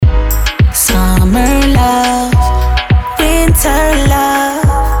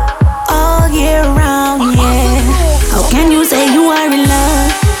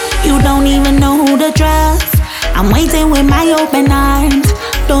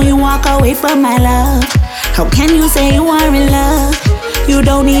walk away from my love? How can you say you are in love? You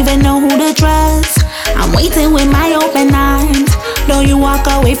don't even know who to trust. I'm waiting with my open arms. Don't you walk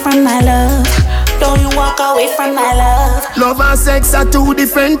away from my love? Don't you walk away from my love? Love and sex are two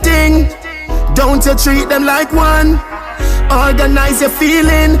different things. Don't you treat them like one. Organize your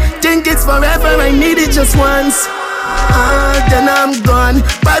feeling. Think it's forever, I need it just once. Then I'm gone.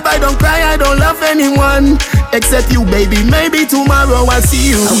 Bye bye, don't cry, I don't love anyone except you, baby. Maybe tomorrow I'll see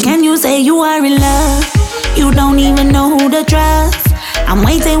you. How can you say you are in love? You don't even know who to trust. I'm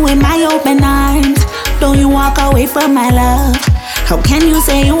waiting with my open arms. Don't you walk away from my love? How can you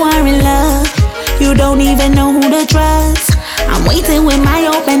say you are in love? You don't even know who to trust. I'm waiting with my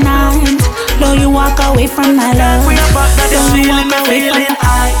open arms. Don't you walk away from my love? We are back to this feeling, me feeling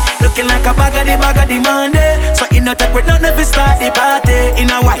high. Looking like a bag of the Monday. So in no take with none of it start the party. In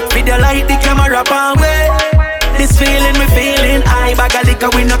a white video light, the camera pan way. This feeling, me feeling high. Bag of liquor,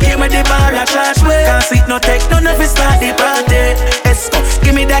 we no came with the bar a charge way. Can't sit no take none of it start the party. Esco,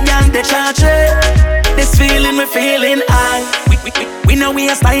 give me that gang, the charge way. This feeling, me feeling high. We know we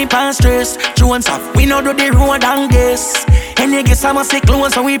are style past stress. True and soft, we know do the road and guess. And you guess I must say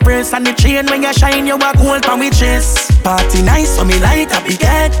close so we press. And the chain when you shine, you walk gold from we chest. Party nice, so me light up big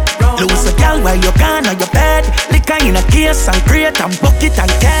head. Lose a girl while you gone on your bed. Liquor in a case and crate and bucket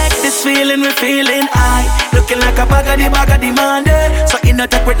and keg. This feeling, we feeling high. Looking like a bag of the Monday. So in no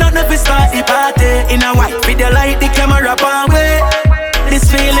take with none of it start the party. In a white video light, the camera pan way. This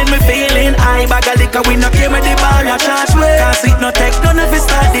feeling, me feeling high. Bag of liquor, we no came with the bar a charge way. Can't sit no take none of it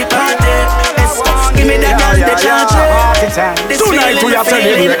start the party. Give me that gun, the charge way. This tonight we are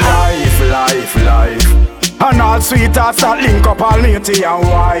celebrating life. And all sweethearts that link up all matey and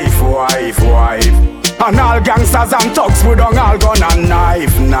wife. And all gangsters and thugs with on all gun and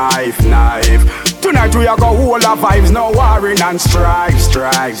knife. Tonight we are go hold our vibes, no warring and strive.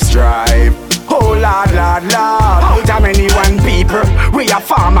 Oh Lord, how many one people? We a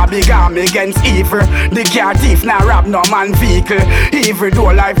farmer big arm against evil. The car thief now rob no man vehicle. Every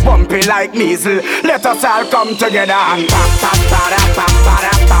door life bumpy like measles. Let us all come together and pop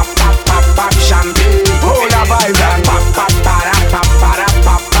champagne. Hold a vibe and pop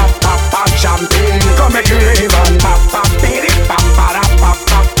champagne. Come make you rave and pop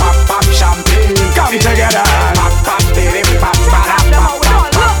champagne. Come together and pop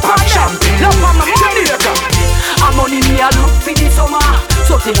champagne. I'm on in me a look for the summer.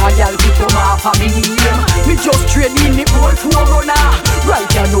 So tell a girl to come off of me name. Me just train in the old phone runner. Right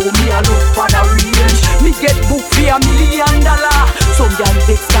you know me a look for the range. Me get book for $1 million. Some girl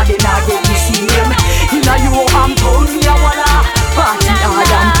vex cause they not get the same. Inna you I'm told me a walla. Party hard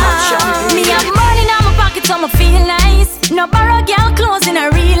and pop champagne. Me have money in my pocket so me feel nice. No borrow girl clothes in a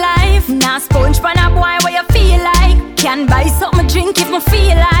real life. Nah sponge pan a boy where you feel like. Can buy something drink if me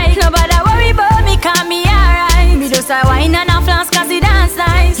feel like. Nobody worry about me cause me alright. Me just a wine and a flask cause it dance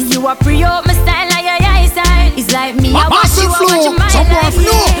nice. You a pre-up my style like your eyesight. It's like me I watch you, I watch your mind like me.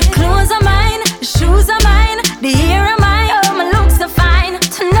 The clothes are mine, the shoes are mine, the hair are mine, oh my looks are fine.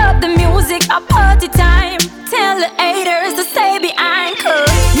 Turn up the music, a party time. Tell the haters to stay behind. Cause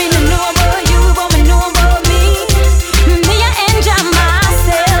me no know about you, but me know about me. Me I enjoy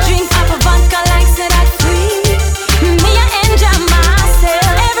myself. Drink up a vodka like say that free. Me I enjoy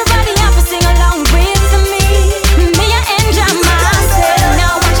myself. Everybody have to sing along with me. Me I enjoy myself.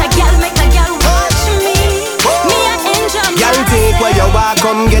 Now watch a girl make a girl watch me. Me I enjoy myself. Girl take where you walk,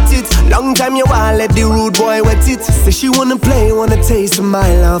 come get it. Long time you want, let the rude boy wet it. Say she wanna play, wanna taste of my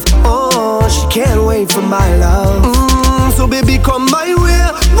love. Oh, she can't wait for my love. So baby come my way.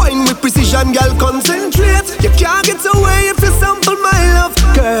 Wine with precision, girl concentrate. You can't get away if you sample my love.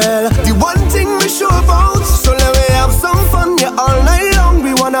 Girl, the one thing we sure about. So let me have some fun, yeah, all night long.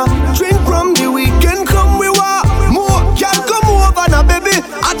 We wanna drink from the weekend, come we want more. Girl come over now baby,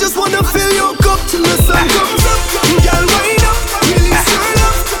 I just wanna fill your cup till the sun comes up. Girl wind up, release your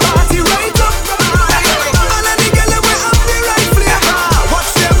love. Party right up. All of the girls we have the right flavor.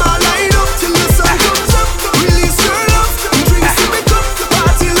 Watch them all light up till the sun comes up. Release your love, drinks in the cup.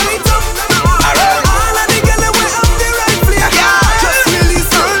 Party light up. All of the girls we have the right flavor. Just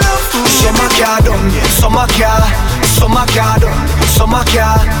release your love. Summer car done, summer car done, summer car done,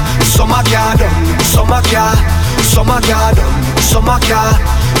 summer car done, summer car done, summer car.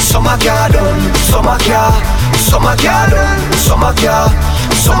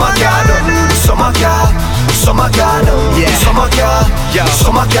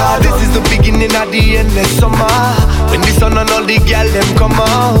 This is the beginning of the endless summer. When the sun and all the girl them come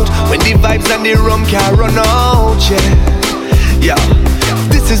out. When the vibes and the rum can run out, yeah.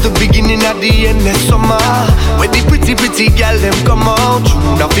 This is the beginning of the end of summer. Where the pretty girl them come out.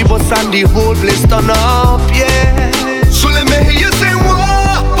 The people and the whole place turn up, yeah. So let me hear you say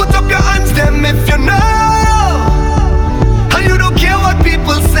whoa. Put up your hands them if you know. And you don't care what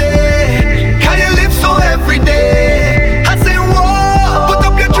people say. Can you live so every day? I say whoa. Put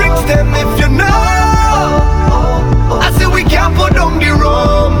up your drinks them if you know. I say we can't put down the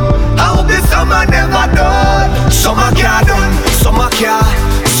rum. I hope this summer never done. Summer car done. Summer car.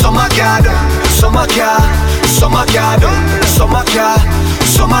 Summer car done. Summer car. Summer car done. Summer car.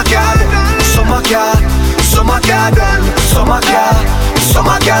 Summer car done. Summer car. Summer car done. Summer car.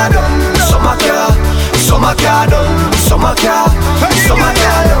 Summer car done. Summer car. Summer car done. Summer car. Summer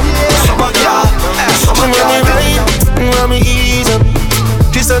car done. Summer car. Summer car done. Want me ease up.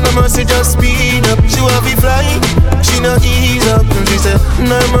 She said no mercy, just speed up. She want me fly, she no ease up. She said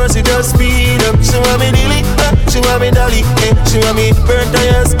no mercy, just speed up. She want me dilly, she want me dolly, she want me burn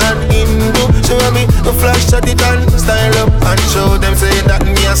tires and Hindu. She want me flash at it and style up and show them say that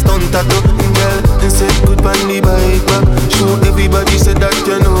me a stunt tattoo. Girl, they said good on the bike back. Show everybody said that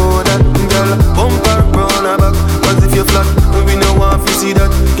you know that. Girl, bumper round her back. Cause if you flat, we no want to see that.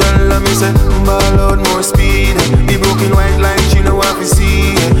 Girl, let me say ball out more speed. The broken white line, she no want to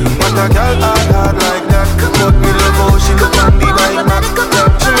see. What a girl hard like that. But me love how she look on the bike back.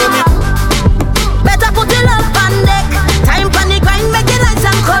 Better put your love on deck. Time on the grind, make it nice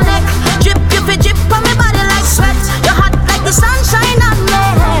and connect. Drip, you fi drip on me body like sweat. You're hot like the sunshine on me.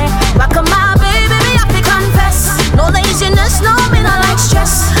 Rock on my baby, me have to confess. No laziness, no me no like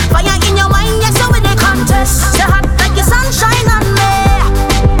stress. Fire in your mind, yes, so with the contest. You're hot like the sunshine on me.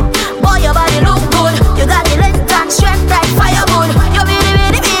 Boy, your body look good. You got the length and strength like firewood. You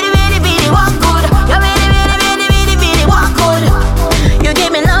really walk good. You really walk good. You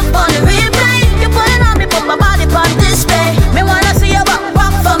give me love on the replay. You putting on me, put my body on display. Me wanna see you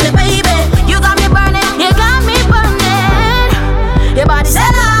walk for me, baby. You got me burning, you got me burning. Your body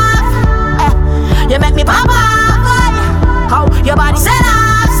set off, you make me pop off. How your body set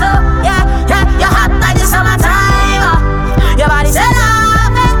off, so yeah, you're hot like the summertime. Your body set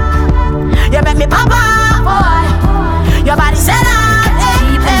off, you make me pop off, boy. Your body set off.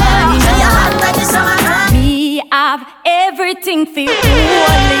 Me have everything for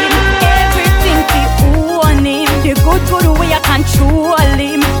own him, everything for own him. The good way I control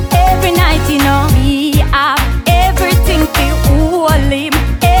him. Every night, you know. Me have everything for own him,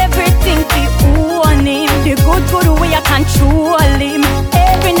 everything for own him. The good way I control him.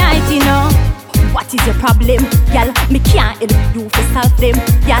 Every night, you know. What is your problem, y'all? Me can't help you to solve them,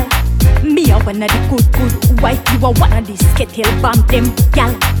 y'all. Me a one of the good wife. You are one of the skettle bomb them,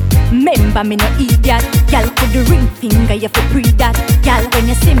 y'all. Remember me no idiot. Y'all put the ring finger, you fi pre that. Y'all when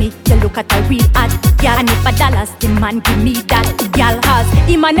you see me, you look at a real ad. Y'all and if $1 the man give me that. Y'all cause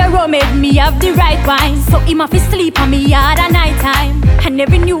him and a rum made me have the right wine. So him have to sleep on me hard at night time. And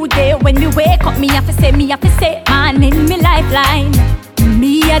every new day when me wake up, me have to say, man in me lifeline.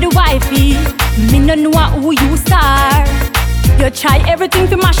 Me a the wifey, me no know who you are. You try everything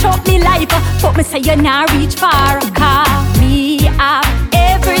to mash up me life, but me say you not reach far. Cause me have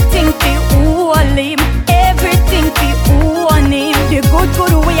everything for own him, everything for own him. The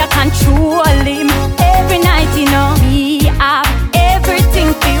good way I control him. Every night, you know. Me have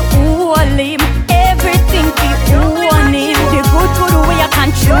everything for own him, everything for own him. The good way I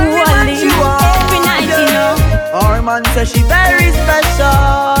control him. Every night, you know. Our man says she very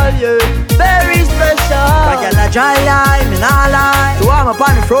special, yeah, very special. Like a dry line, me nah lie. So I'm up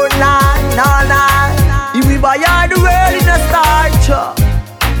on the front line, all night. If we buy all the world in a starch,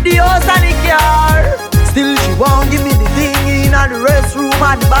 the house and the car. Still she won't give me the thing in the restroom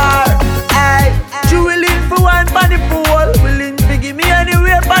and the bar. Hey, she willing for one for the pool, willing to give me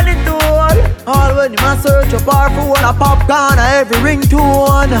anywhere for the tool. All when you must search up her for a popcorn or every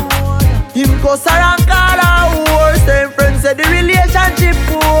ringtone. Him cuss her and call her whore. Same friends say the relationship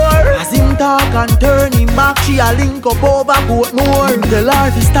poor. As him talk and turn him back, she a link up over Portmore. Him tell her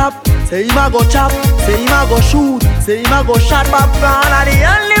to stop, say him a go chop, say him a go shoot, say him a go shot popcorn. And the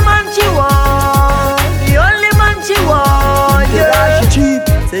only man she want, the only man she want, yeah. She cheap,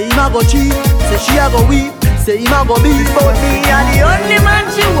 say him a go cheap, say she a go weep, say him a go beat. But me and the only man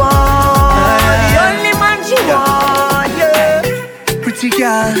she want, the only man she want, yeah. Pretty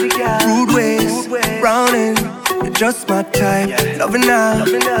girl, rude ways, browning, you're just my type. Loving now,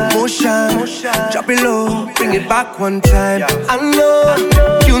 emotion, drop it low, bring it back one time. I know,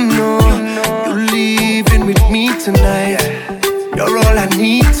 you know, you're leaving with me tonight. You're all I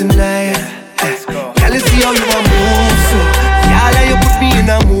need tonight. Girl, you see how you want move, so girl, you put me in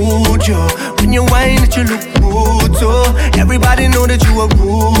a mood, yo. When you whine that you look rude, so everybody know that you a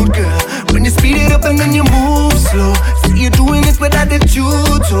rude girl. When you speed it up and then you move slow, see you doing it with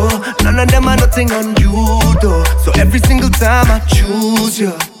attitude, so none of them are nothing on you, though. So every single time I choose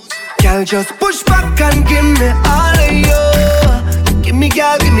you, girl, just push back and give me all of you. Give me,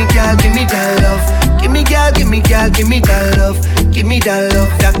 girl, give me, girl, give me that love. Give me, girl, give me, girl, give me that love. Give me that love,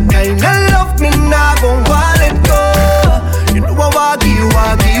 that kind of love. Me nah gon' wanna let go. You know I wanna give you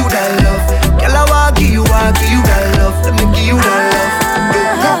that love. Girl, I wanna give you that love. Let me give you that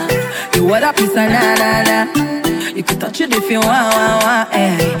love. You what a piece of na-na-na. You can touch it if you want,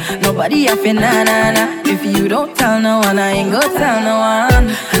 eh. Nobody have to na-na-na. If you don't tell no one, I ain't gonna tell no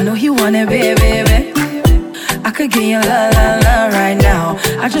one. I know you want it, baby. I could get you la la la right now.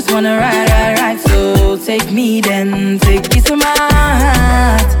 I just wanna ride. So take me then, take piece of my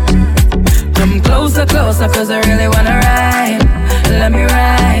heart. Come closer, cause I really wanna ride. Let me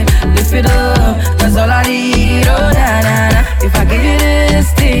ride, lift it up, that's all I need. Oh na na na, if I give you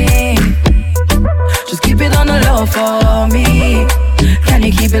this thing, just keep it on the low for me. Can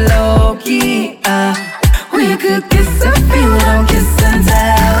you keep it low key? We could kiss if you don't kiss and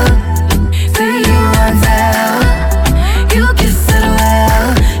tell. Say you want tell. You kiss it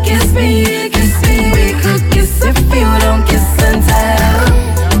well. Kiss me. We could kiss if you don't kiss and tell.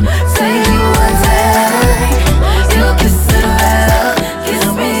 Say you want tell. You kiss it well. Kiss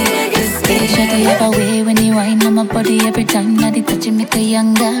me. Shut up away when you whine on my body every time that you touch it, make a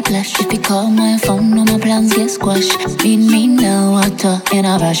younger blush. If you call my phone, all my plans get squashed. Meet me now, water in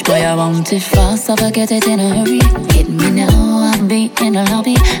a rush. Boy, I want it fast, I forget it in a hurry. Hit me now, I'll be in the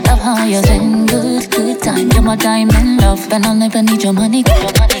lobby. Love how you send good time. You're my diamond love, and I'll never need your money.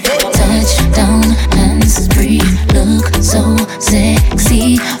 Touch down, hands free, look so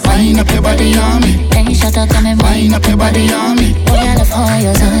sexy. Wind up your body on me. Hey, shut up, come and wind up your body on me. Boy, I love how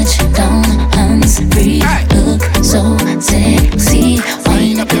you touch down, hands free, look so sexy.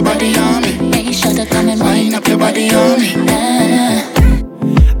 Wind up your body on me. Hey, shut up, come and wind up your body on me.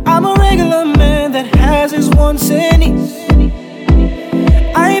 I'm a regular man that has his wants and needs.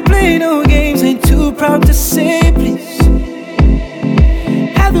 I ain't play no games, ain't too proud to say please.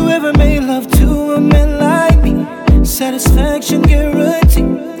 Have you ever made love to a man like me? Satisfaction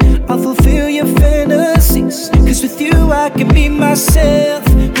guaranteed, I'll fulfill your fantasies. Cause with you I can be myself.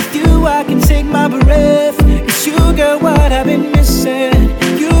 With you I can take my breath. It's you, girl, what I've been missing.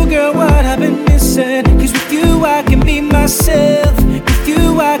 You, girl, what I've been missing. Cause with you I can be myself. With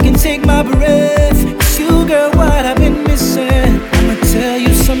you I can take my breath. It's you, girl, what I've been missing. I'ma tell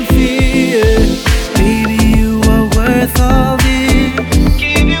you something, baby, you are worth all this.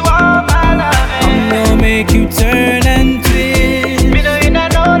 Give you all my love, I'm gonna make you turn and twist. Me know you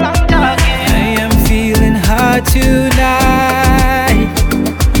not no long talking. I am feeling hard tonight.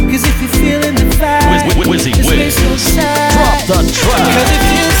 Cause if you're feeling the vibe, just make no sound. Drop the track. Cause it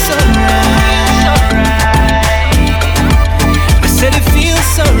feels so right. I said it feels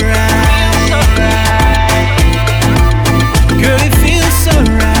so right. Girl, it feels so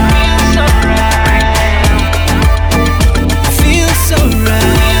right. Feels so right.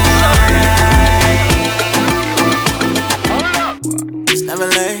 It's never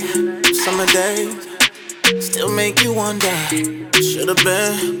late, summer days still make you wonder. Should've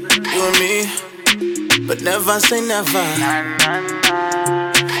been you and me, but never say never.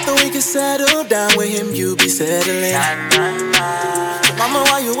 Though we could settle down with him, you be settling. So mama,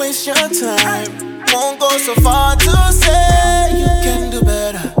 why you waste your time? Won't go so far to say you can do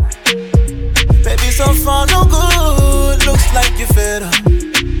better. Baby, so far no good, looks like you fed up.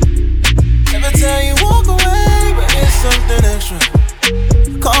 Never tell you walk away, but it's something extra.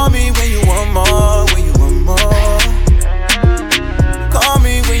 Call me when you want more, when you want more. Call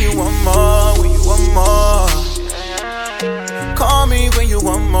me when you want more, when you want more. Call me when you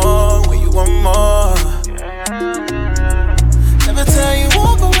want more, when you want more. Never tell you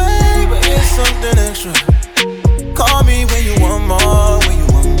walk away, but it's something extra. Call me when you want more, when you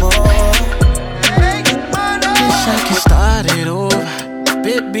want more. Wish I could start it over,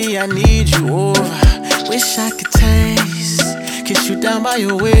 baby, I need you over. Wish I could taste, kiss you down by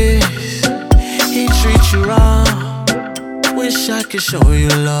your waist. He treat you wrong. Wish I could show you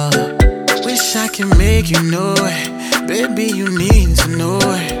love. Wish I could make you know it. Baby, you need to know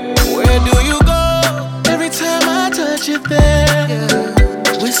it. Where do you go? Every time I touch you there,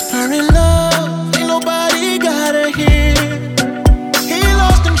 yeah. Whispering love, ain't nobody gotta hear. He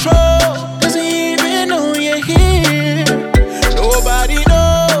lost control, doesn't even know you're here. Nobody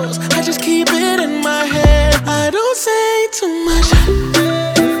knows, I just keep it in my head. I don't say too much,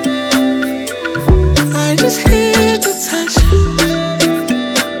 I just here to touch.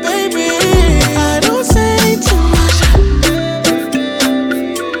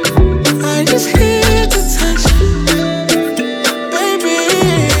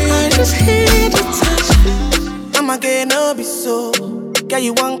 just here to touch. I'ma get no be so. Girl,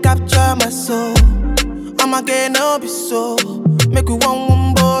 you won't capture my soul. I'ma get no be so. Make you one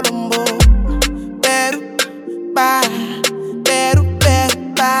wumbo lumbo. Beru, bye. Beru,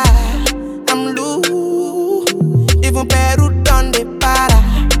 beru, bye. I'm loose. Even Peru done the para.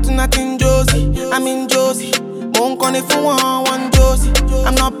 Tonight in Josie, I'm in Josie. Won't call if you want one Josie.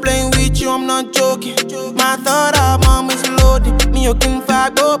 I'm not playing with you, I'm not joking. My thought of mom is loaded. Me, you can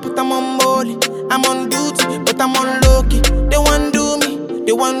fag up, but I'm on molly. I'm on duty, but I'm on low-key. They want do me,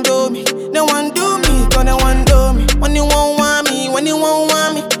 they want do me. They want do me, cause they want do me. When you won't want me, when you won't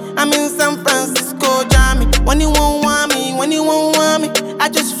want me. I'm in San Francisco, Jammy. When you won't want me, when you won't want me. I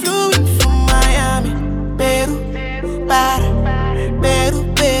just flew in from Miami. Peru, para. Peru,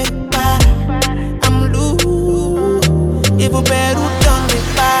 Peru, para. I'm loose. Even Peru done me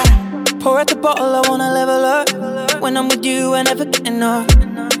para. Pour out the bottle, I wanna level up. When I'm with you, I never get enough.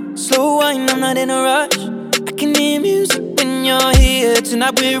 Slow wine, I'm not in a rush. I can hear music when you're here.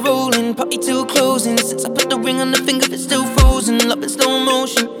 Tonight we're rolling, party till closing. Since I put the ring on the finger, it's still frozen. Love in slow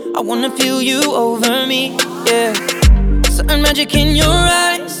motion, I wanna feel you over me, yeah. Certain magic in your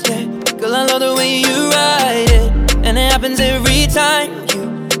eyes, yeah. Girl, I love the way you ride it. And it happens every time you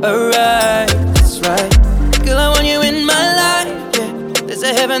arrive, that's right. Girl, I want you in my life, yeah. There's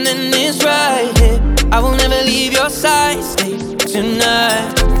a heaven and it's right here. I will never leave your side, stay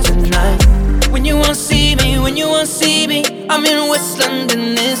tonight, tonight. When you won't see me, when you won't see me, I'm in West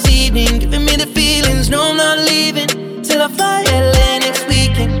London this evening, giving me the feelings, no I'm not leaving till I fly LA next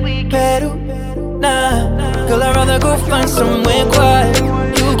weekend. Peru, nah, girl I'd rather go find somewhere quiet.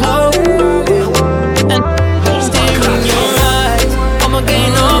 You glow, and stare in your eyes. I'ma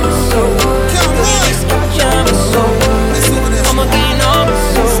gain all my soul, just capture my soul. I'ma gain all my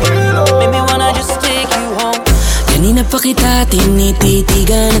soul, make me wanna just take you home. Kanina pa kita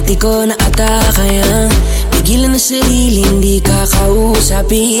tinititigan at di ko na ata kaya pigilan na sarili, hindi ka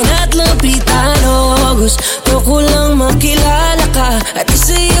kausapin at lapitan. O gusto ko lang makilala ka at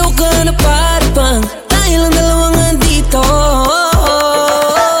isayaw ka na para bang tayo lang dalawang andito.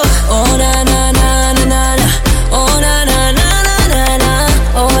 Oh na na na na na na, oh na na na na na na,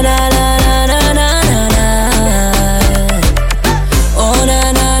 oh na na na na na na na, oh na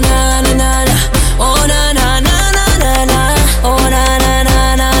na na na na na, oh na na na na na na, oh na na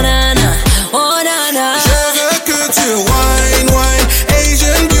na na na na, oh na na. Je veux que tu wine, wine,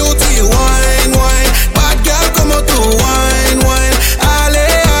 Asian beauty, wine, wine, bad girl comme tu wine, wine,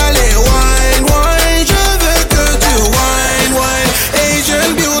 allez, allez, wine, wine. Je veux que tu wine, wine, Asian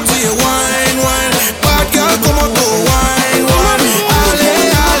beauty, wine, wine, bad girl comme tu wine, wine, allez,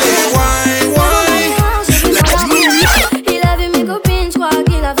 allez, wine, wine. Il a vu mes copines, je crois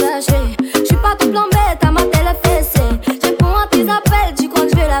qu'il a flashé. J'suis pas tout plan bête, à ma télé fessée. Je réponds à tes appels, tu crois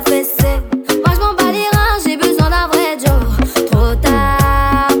que j'vais la fesser. Moi j'm'en bats les reins, j'ai besoin d'un vrai Joe. Trop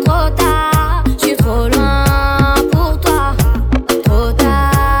tard, j'suis trop loin pour toi. Trop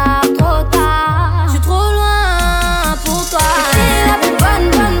tard, j'suis trop loin pour toi. T'es la plus bonne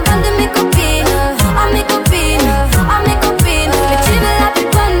de mes copines. À mes copines, à mes copines. Mais tu veux la plus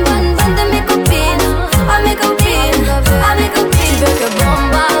bonne de mes copines. À mes copines, à mes copines. Tu veux que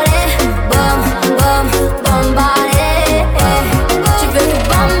bombarder, bombarder. Tu veux que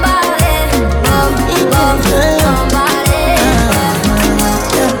bombarder, bombarder.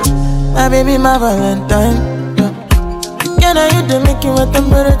 My baby, my Valentine. Yeah, now you do make you what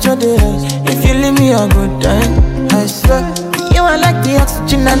temperature they rise. If you leave me a good time, I swear. You are like the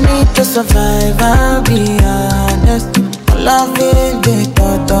oxygen I need to survive. I'll be honest. Loving the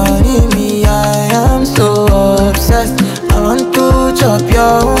thought of me, I am so obsessed. I want to chop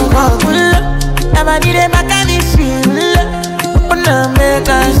your own. Never did it back and it's real. Open up, make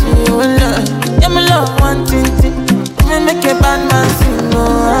us feel love. Yeah, my love, one thing. Me make a bad man sing.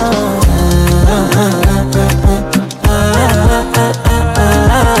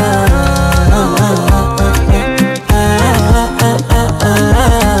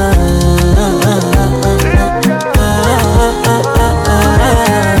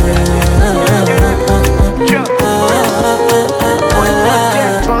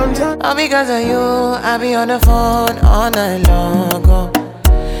 All because of you, I be on the phone all night long. Oh.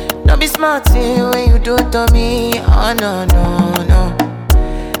 Don't be smart when you do it to me. Oh no, no, no.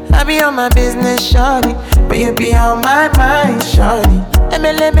 I be on my business, shawty, but you be on my mind, shawty.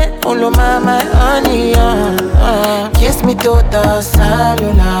 MLM, follow my honey, Kiss me to the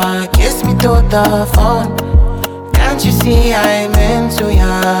cellular, kiss me to the phone. Can't you see I'm into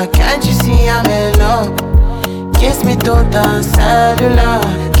ya? Can't you see I'm in love? Kiss me to the cellular,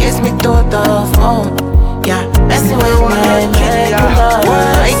 kiss me to the phone. Yeah, messing with my medulla.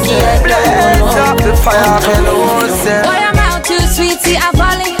 I fire fellow say. Boy, I'm out too sweet, see I'm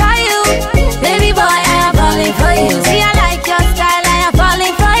falling for you. Baby boy, I am falling for you. See, I like your style, I am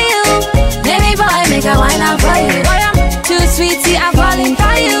falling for you. Baby boy, make a wine up for you. Boy, I'm too sweet, see I'm falling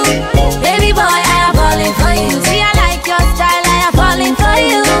for you. Baby boy, I am falling for you. See, I like your style, I am falling for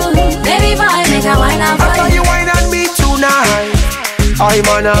you. Baby boy, make a wine up for you. After you wine on me tonight, I'm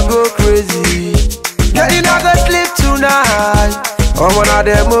gonna go crazy. Girl, you not gonna sleep tonight. I'm one of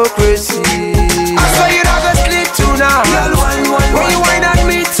them go crazy. I swear you not gonna sleep tonight. When you wine on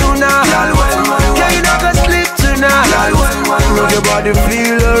me tonight, girl, you not gonna sleep tonight. Make your body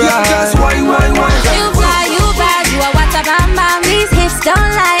feel alright. You fly, you bad, you are what a bam bam. These hips don't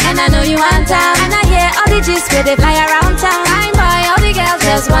lie, and I know you want time. And I hear all the gist where they fly around town. Fine boy, all the girls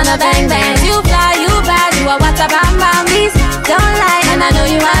just wanna bang bang. You fly, you bad, you are what a bam bam. These don't lie, and I know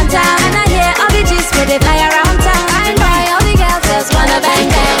you want time. And I hear all the gist where they fly around town. Fine boy, all the girls just wanna bang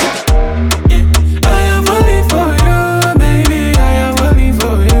bang. I am falling for you, baby. I am falling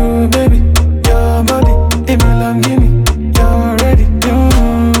for you, baby. Your body, it belongs to me. You're ready,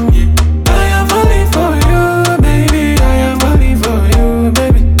 I am falling for you, baby. I am falling for you,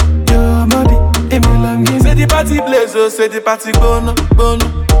 baby. Your body, it belongs to me. Say the party place, oh, say the party gonna.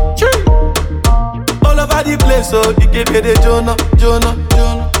 All over the place, so you give me the Jonah.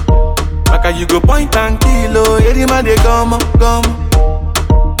 Like you go point and kill, oh, every man they come.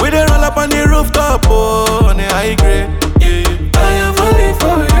 We dey roll up on the rooftop, oh, on the high grade. Yeah. I am falling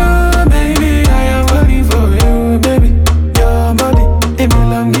for you, baby. I am falling for you, baby. Your body, it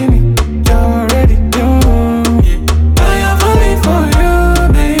belongs to me. You're ready, I am falling for you,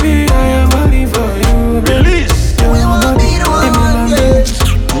 baby. I am falling for you, baby. Release. Your body, it belongs to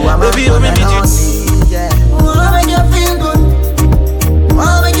me. Baby, you make me juice. Wanna make you feel good.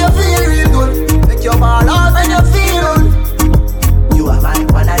 Wanna make you feel real good. Make your ball out when you feel good. You are my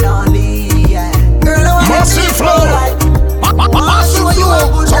one and only, yeah. Girl, I wanna see you right. Wanna show you a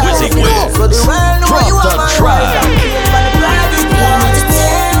good time. So the world know you are my wife.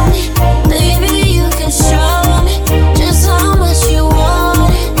 Tell me, baby, you can show me just how much you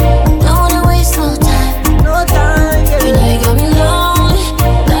want it. Don't wanna waste no time. No time, yeah. You know you got me lonely,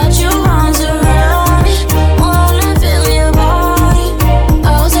 got your arms around me. Wanna feel your body,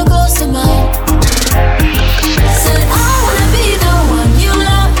 oh so close to mine. Said I wanna be the one you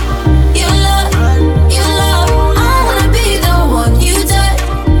love, you love, you love. I wanna be the one you touch,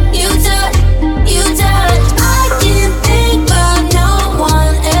 you touch, you touch. I can't think about no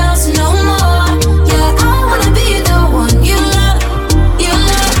one else no more. Yeah, I wanna be the one you love, you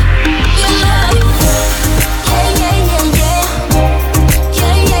love, you love. Yeah, yeah, yeah, yeah.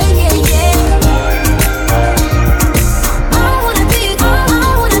 Yeah, yeah, yeah, yeah. I wanna be the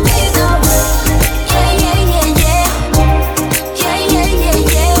one. Yeah, yeah, yeah, yeah. Yeah, yeah, yeah,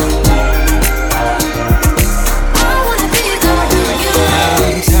 yeah. I wanna be the one you love.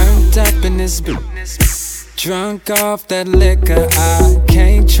 I'm turned up in this bitch, drunk off that liquor. I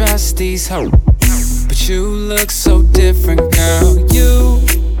can't trust these hoes, but you look so different, girl.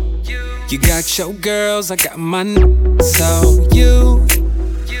 You got your girls, I got mine. So you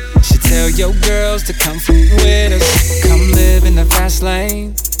should tell your girls to come with us. Come live in the fast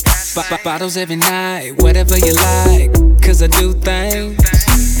lane. Bottles every night, whatever you like. Cause I do things,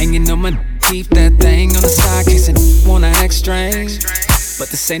 and you know my keep that thing on the side, case it wanna act strange. But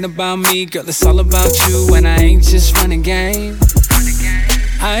this ain't about me, girl, it's all about you. And I ain't just running game,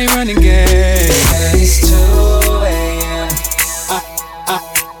 I ain't running game. It's 2 a.m.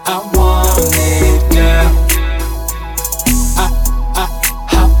 I want it, girl. I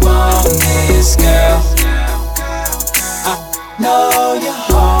want this, girl. I know you're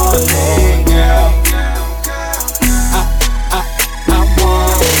horny, girl. I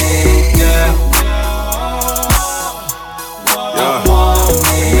want it, girl. Yeah.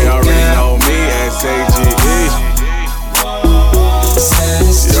 They already know me, S-A-G-E.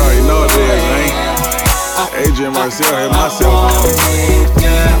 You already know what it is, man. Adrian Marcel, hit myself.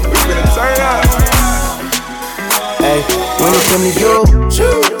 We finna turn up. Hey, when it come to you,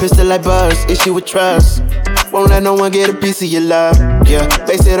 pistol like buzz, issue with trust. Won't let no one get a piece of your love. Yeah,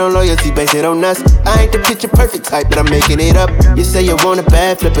 base it on loyalty, base it on us. I ain't the picture perfect type, but I'm making it up. You say you want a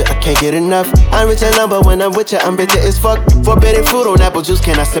bad flip it, I can't get enough. I'm rich and love, but when I'm with you, I'm bitter as fuck. Forbidden fruit on apple juice,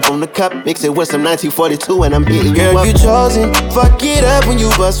 can I sip on the cup? Mix it with some 1942 and I'm beating you up. Girl, you chosen, fuck it up when you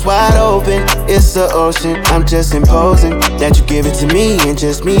bust wide open. It's the ocean, I'm just imposing that you give it to me and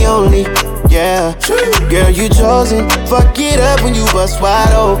just me only. Yeah, girl, you chosen, fuck it up when you bust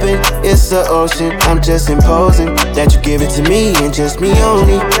wide open. It's the ocean, I'm just imposing that you give it to me and just me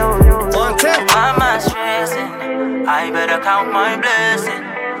only. I'm not stressing, I better count my blessing.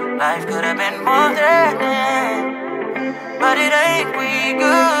 Life could have been more threatening, but it ain't we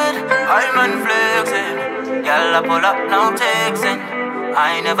good. I'm unflexing, y'all I pull up, no texting.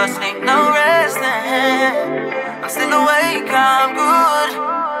 I ain't never sleep, no resting. I'm still awake, I'm good.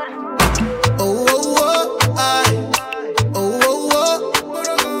 Oh, oh, oh, I. Oh, oh, oh.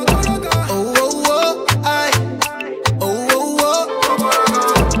 Oh, oh, oh, I. Oh, oh,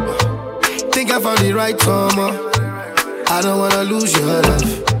 oh. Think I found the right karma. I don't wanna lose your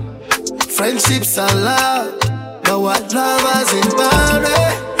love. Friendships are loud, but what lovers in body.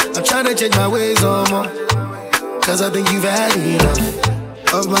 I'm trying to change my ways on more, cause I think you've had enough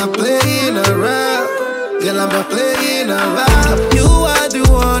of my playing around. Girl, I'm not playing around. You are the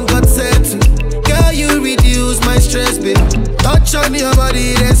one God said to. Girl, you reduce my stress, babe. Touch on your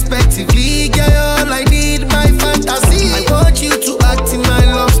body respectively. Girl, all I need, my fantasy. I want you to act in my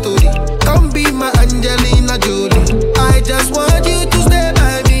love story. Come be my Angelina Jolie. I just want you to stay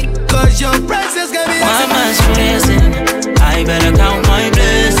by me, cause your presence got me. Why am I stressing? I better count my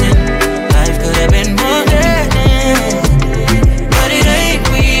blessing. Life could have been more threatening, but it ain't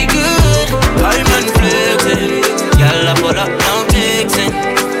we good. I'm unflexing, y'all I pull up, no texting.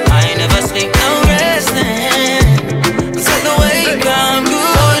 I ain't never sleep, no resting. So the way I'm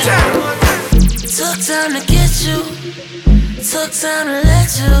good. Took time to get you, took time to let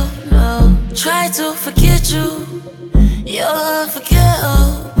you know. Try to forget you, you're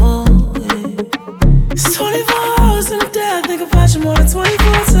unforgettable. It's 24 hours in a day, I think about you more than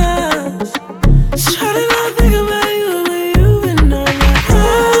 24 times. Try to not think about you, but you've been on my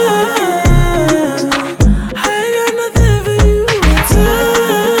mind. I ain't got nothing for you but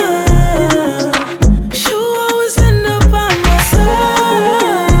time. You always end up by my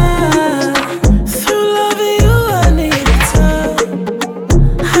side. Through loving you, I need a time.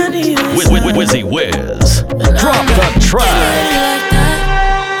 I need a time. Wizzy Wiz, drop the track.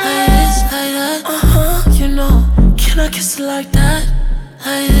 Can I kiss it like that?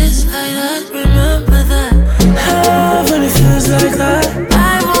 Like this, like that? Remember that? Love when it feels like that.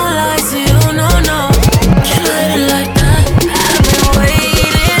 I won't lie to you, no, no. Can I hit it like that? I've been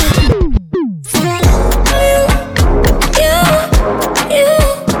waiting for you,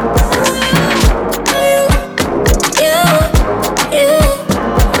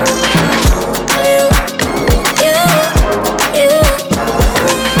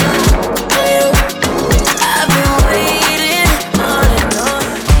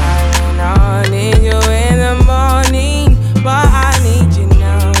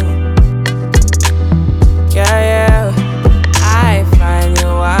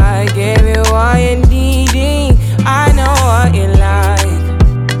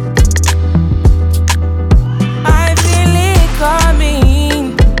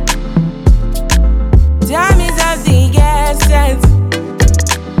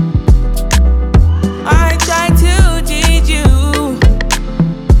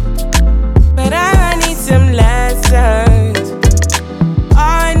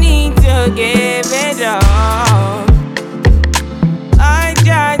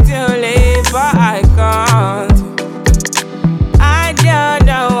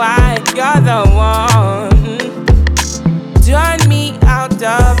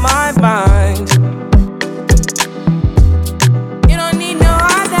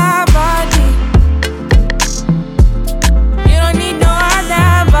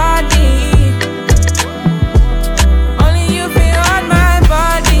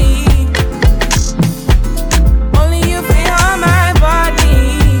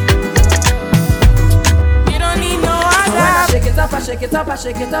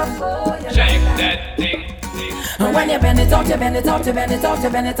 shake it up. Shake that thing. And when you bend it out, you bend it out, you bend it out, you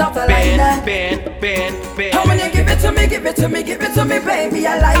bend it out, I like that. Bend. And when you give it to me, give it to me, give it to me, baby,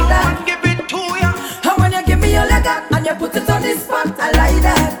 I like that. Give it to ya. And when you give me your leg up and you put it on this spot, I like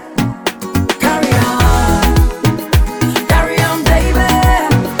that. Carry on, baby.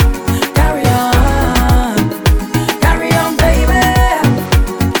 Carry on, baby.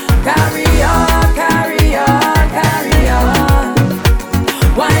 Carry on.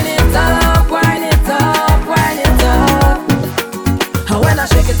 Wind it up. And when I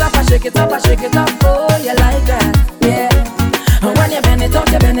shake it up, oh, you like that, yeah. And when you bend it out,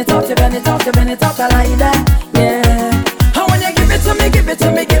 I like that, yeah. And when you give it to me,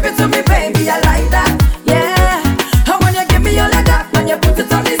 baby, I like that, yeah. And when you give me your leg up and you put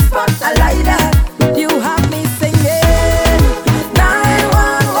it on this spot, I like that. You have me singing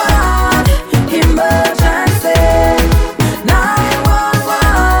 911 emergency,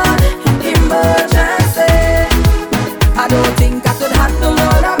 911 emergency. I don't think I could handle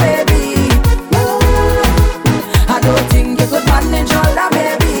all that, baby. I don't think you could manage all that,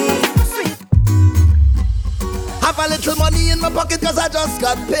 baby. pocket cause I just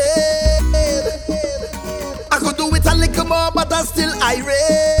got paid. I could do it a little more, but I'm still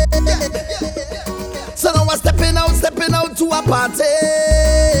irate. So now I'm stepping out to a party.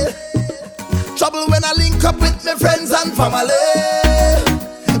 Trouble when I link up with my friends and family.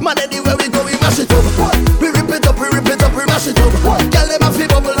 Man, anywhere we go, we mash it up. We rip it up, we mash it up. Girl, them a fi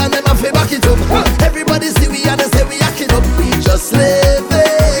bubble and them a fi back it up. Everybody see we and they say we hack it up. We just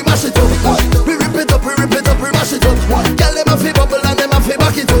living, mash it up. We rip it up, we mash it up. Girl, them a fi bubble and them a fi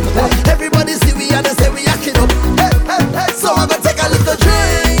back it up. Everybody see we and they say we hack it up. So I go take a little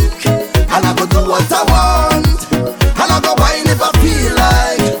drink and I go do what I want. And I go wine if I feel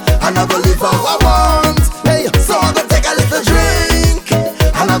like. And I go live how I want. Hey, so I go take a little drink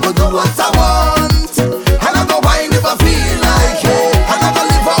and I go do what I want. And I go wine if I feel like. Hey, and I go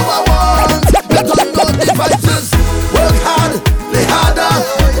live how I want. But on no devices. Work hard, play harder.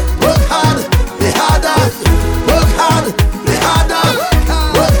 Work hard, play harder. Work hard, play harder.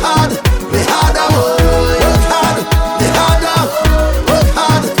 Work hard, play harder. Work hard, play harder. Work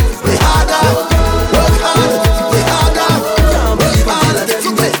hard, play harder. Work hard, play harder. Work hard,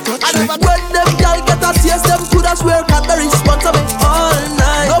 I never when them girl get a taste, them coulda swear can the response of me all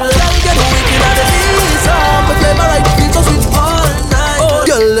night. No girl get wicked at the knees, but them alright feel so sweet all night.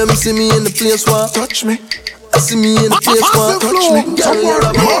 Girl, let me see me in the place, want touch me. I see me in the place, want touch me. Girl, you're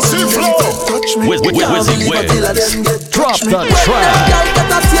a massive flow. Touch me. Wizzy Wiz. Drop the track. Girl get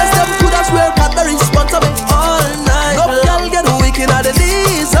a taste, them coulda swear can the response of me all night. No girl get wicked at the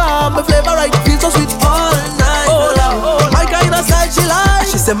knees, my flavor right feel so sweet all night. Oh Lord, my kind of style she like.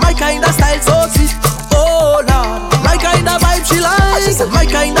 She said my kind of style so sweet. Oh Lord, my kind of vibe she like. She said my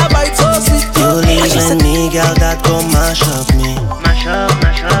kind of vibe so sweet. You leaving me, girl, that go mash up me. Mash up,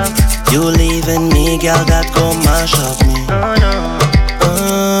 mash up. You leaving me, girl, that go mash up me. Oh no.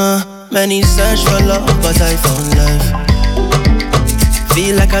 Many search for love, but I found life.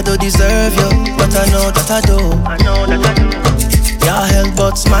 Feel like I don't deserve you, but I know that I do. I know that I do. Your help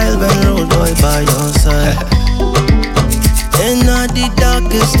but smile when road boy by your side. In all the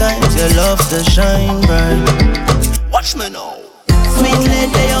darkest times, your love to shine bright. Watch me now. Sweet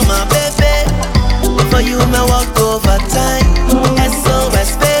lady, you're my baby. For you, me walk over time.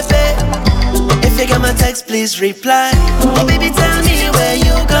 SOS, baby. If you get my text, please reply. Oh, baby, tell me where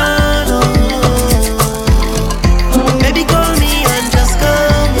you gone. Oh. Baby, call me and just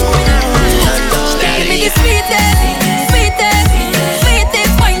come home. Give me the sweetest, sweetest,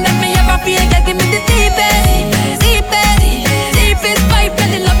 sweetest wine that me ever feel. Girl, give me the deepest, deepest, deepest vibe. Girl,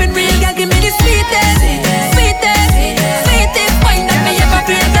 the loving real. Girl, give me the sweetest, sweetest, sweetest wine that me ever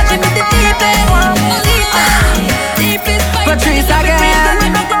feel. Girl, give me the deepest, deepest, deepest vibe. Patrice again.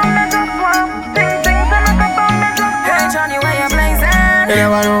 Hey Johnny, where you blazing? You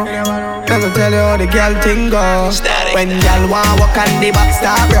never know. Let me tell you how the girl thing go. When girl want walk on the back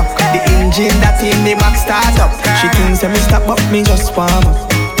start rock, the engine that in the back start up. She thinks that me stop up, me just warm up.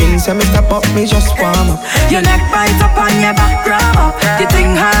 Thinks that me stop up, me just warm up. Your neck bite up and your back grab up. The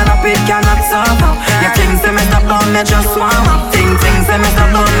thing hard up, it cannot stop up. Your things say me stop up, me just warm up. Things say me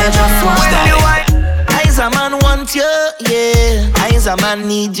stop up, me just warm up. I's a man want you, yeah. I's a man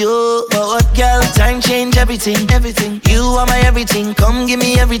need you. But what girl, time change everything, everything. You are my everything, come give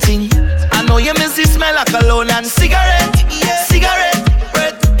me everything. I know you miss the smell of cologne and cigarette, yeah. Cigarette,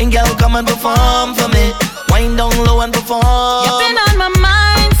 breath. And girl, come and perform for me. Wind down low and perform. You've been on my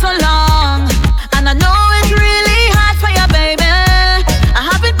mind so long, and I know it's really hard for you, baby. I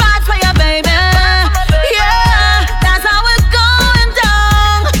have it bad for you, baby. Yeah, that's how it's going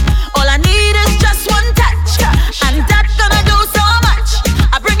down. All I need is just one touch, and that's gonna do so much.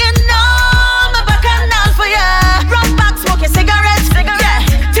 I bring it on my bacchanal for you. Rock back, smoke your cigarettes, yeah.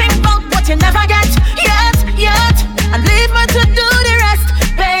 Think about what you never get, yet, and leave me to do the rest,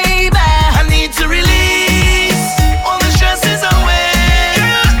 baby. I need to release all the stresses away.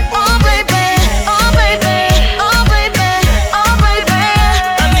 Oh baby, oh baby, oh baby, oh baby.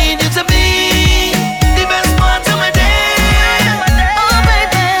 I need you to be the best part of my day. Oh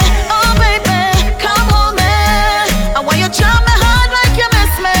baby, come hold me. I want you to jump me hard like you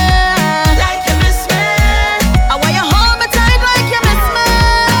miss me. Like you miss me. I want you hold me tight like you miss me.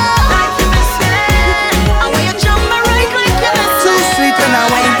 Like you miss me. I want you jump me right like you miss me. Too sweet when I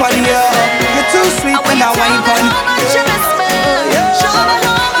wine pon you. You're too sweet when I wine pon you. How much you miss me? Show me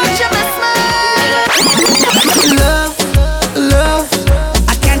how much you miss me. Love, love.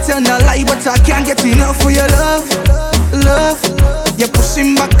 I can't tell no lie, but I can't get enough for your love. Love, you're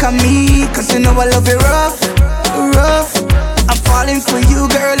pushing back on me, cause you know I love it rough, rough. I'm falling for you,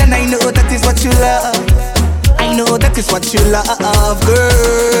 girl, and I know that is what you love. I know that is what you love,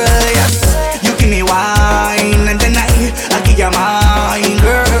 girl, yes. You give me wine, and then I give you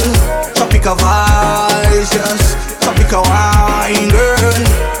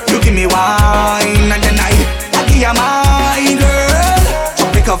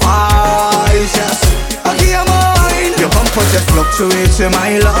fluctuates in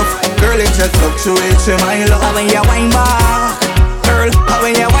my love. Girl, it just fluctuates in my love. How when you wine back, girl, how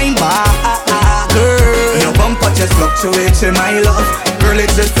when you wine back, girl, your bumper just fluctuates in my love. Girl,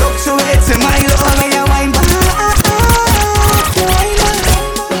 it just fluctuates in my love. How when you wine back,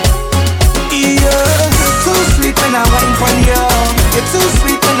 yeah, too sweet when I wine for you. You're too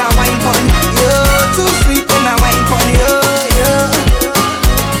sweet when I wine for you. Too sweet when I wine for you, yeah.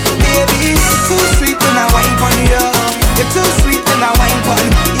 Baby, too sweet when I wine for you. You're too sweet when I wine for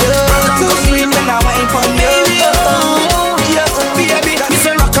you. Too sweet when I wine for you, yeah. Baby, it's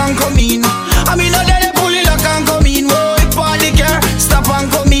a rock and come in. I mean, no they pull it lock and come in. Whoa, if all the car stop and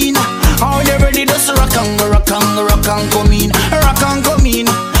come in. How they ready to rock and come in, rock and come in.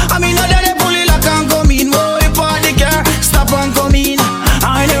 I mean, no they pull it lock and come in. Whoa, if all the car stop and come in.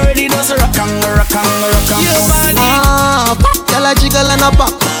 How they ready to rock and your body. Pop, gyal a jiggle and a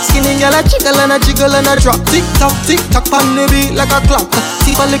pop. Skinny gyal a jiggle and a drop. Tick tock, pan the beat like a clock.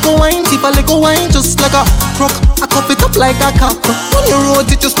 Tip a little wine, just like a crock. I cup it up like a cock. When you roll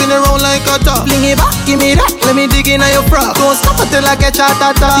it, you spin around like a top. Fling it back, give me that, let me dig in your frock. Don't stop until I catch a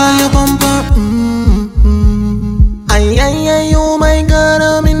tata. Feel your bumper, Ay, oh my God,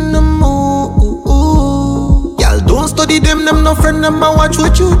 I'm in the mood. Y'all don't study them no friend, them I watch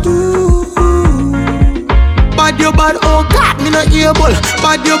what you do. Bad you bad, oh God, me not able.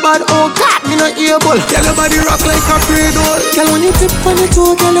 Bad you bad, oh God, me not able. Girl, your body rock like a cradle. Girl, when you tip on it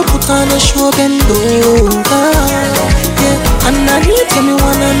too, girl, you put on a show bend over. Yeah, underneath, tell me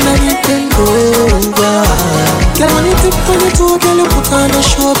one underneath bend over. Girl, when you tip on it too, girl, you put on a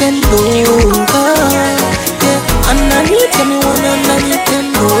show bend over. Yeah, underneath, tell me one underneath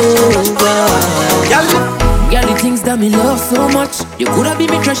bend over. Girl, the things that me love so much. You coulda be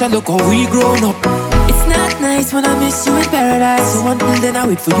me treasure, look how we grown up. It's not nice when I miss you in paradise. So until then I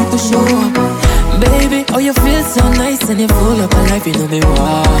wait for you to show up. Baby, oh you feel so nice and you full up of life, you know me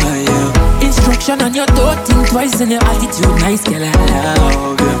why, yeah. Instruction on your door, think twice and your attitude nice, girl, I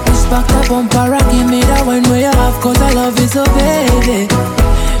love you. Push back the bumper and give me that one where you have, cause I love you so, baby.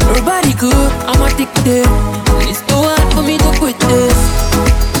 Your body good, I'm addicted. It's too hard for me to quit this.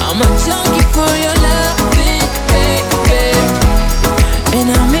 I'm a junkie for your love, baby. And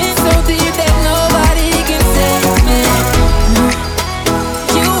I'm in so deep that nobody can save me.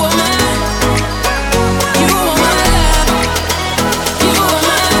 You are mine. You are my love.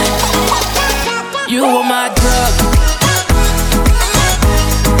 You are my drug.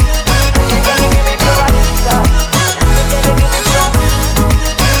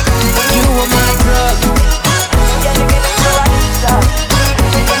 You are my drug.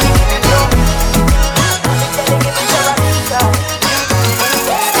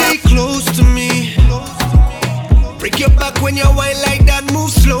 Stay close to me. Break your back when you whine like that.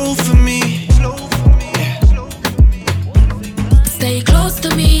 Move slow for me. Stay close to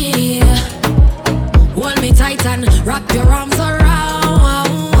me. Hold me tight and wrap your arms around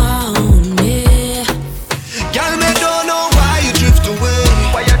me. Girl, me don't know why you drift away.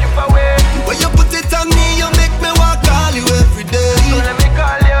 Why you drift away? When you put it on me, you make me want to call you every day. So let me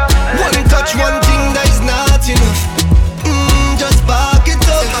call you. One touch, one thing that is not enough. Just spark it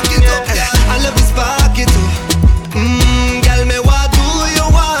up. I love you, spark it up. Girl, me what do you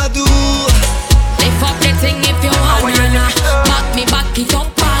want to do? Lift up the thing if you wanna. Back me back it up,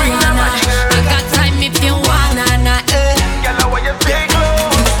 banana. I got time if you wanna. Girl, I want you stay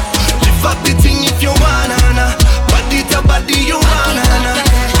close. Lift up the thing if you wanna. Body to body you wanna.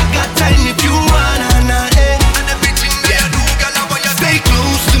 I got time if you wanna. And everything that you do, girl, I want you stay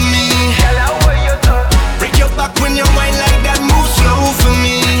close to me. Girl, I want you to break your back when you whine like that. Move slow for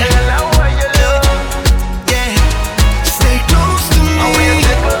me. Girl, I want you to stay close to me.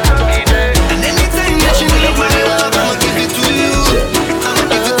 And anytime that you need my love, I'ma give it to you. I'ma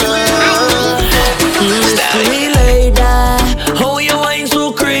give it to you. Sweet lady, how you wine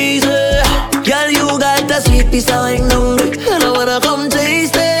so crazy? Girl, you got that sweet piece of wine down me, and I wanna come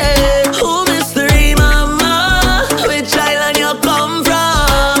taste it. Oh, mystery mama, which island you come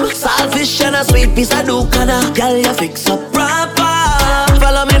from? Saltfish and a sweet piece of ducana. Girl, you fix up proper.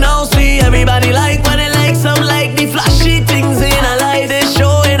 Follow me now, see everybody like when they like some like the flashy things in a light. They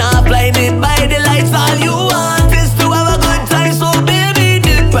showing up blinded by the lights. All you want is to have a good time, so baby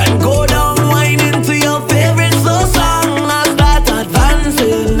dip and go down, wine into your favorite soul song. Now start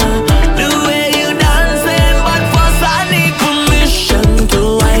advancing, the way you dancing. But first I need permission to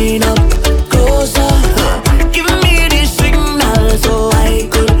wind up closer. Give me the signal so I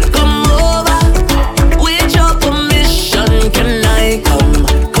could come over. With your permission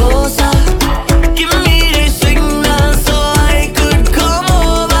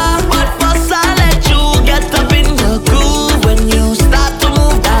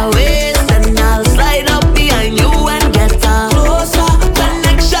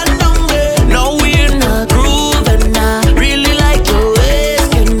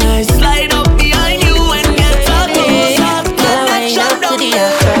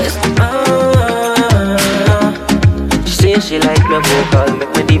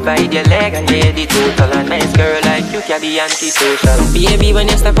bag and yeah, the total. A nice girl like you can be antisocial. Baby, when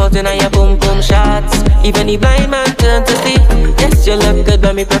you step out in your boom boom shots, even the blind man turn to see. Yes, you look good,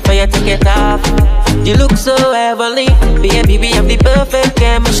 but me prefer you take it off. You look so heavenly. Baby, we have the perfect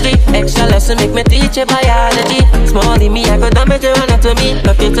chemistry. Extra lesson make me teach you biology. Small in me, I go damage your anatomy.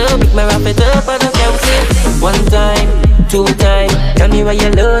 Love you too, make me wrap it up and I can't see. One time, two time, tell me why you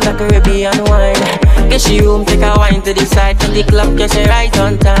love the Caribbean wine. Get she room, take a wine to the side, to the clock, get she right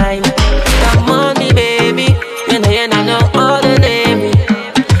on time. Come on me baby, you know all the name.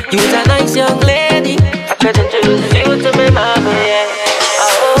 You's a nice young lady, I could introduce you to my mama, yeah.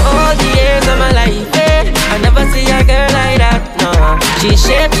 All the years of my life, yeah, I never see a girl like that, no. She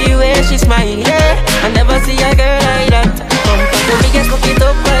shaped, she wears, she smile, yeah, I never see a girl like that. Come to me, just hook it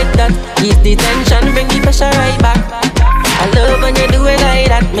up like that. Ease the tension, bring the pressure right back. I love when you do it like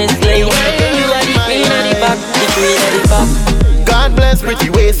that, Miss Lady. You are the queen of the back, the queen of the back. God bless pretty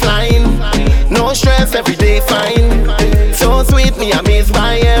waistline. No stress, every day fine. So sweet, me amazed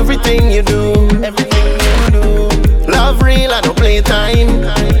by everything you do. Love real, I don't play time.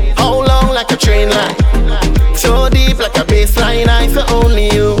 How long like a train line? So deep like a baseline. I say only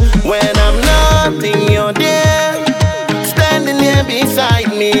you. When I'm not in your day, standing here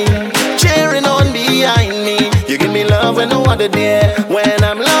beside me, cheering on behind me. You give me love when no other there. When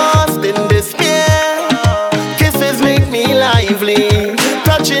I'm lost in despair, kisses make me lively.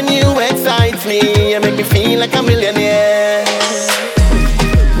 Touching you excites me. You make me feel like a millionaire.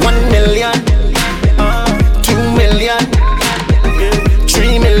 1 million, 2 million,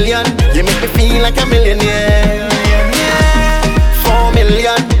 3 million. You make me feel like a millionaire. 4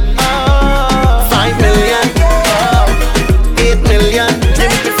 million, 5 million, 8 million. You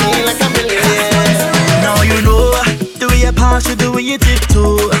make me feel like a millionaire. Now you know the way you pass, you do when you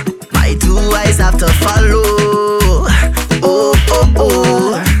tiptoe. My 2 eyes have to follow. Oh, oh,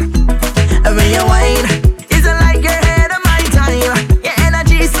 oh. And when you whine, it's like you're ahead of my time. Your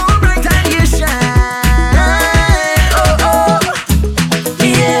energy so bright and you shine. Oh, oh.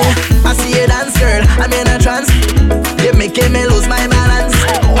 Yeah, I see you dance, girl, I'm in a trance. You're making me lose my balance.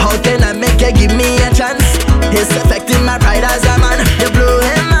 How can I make you give me a chance? It's affecting my pride as a man. You're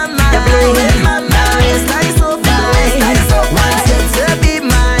blowing my mind. You're blowing my mind. It's like so fine. Want you to be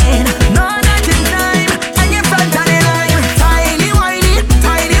mine. No, not in time. And you're front of the line. Tiny whiny,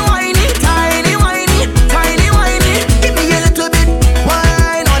 tiny whiny, tiny whiny, tiny whiny. Give me a little bit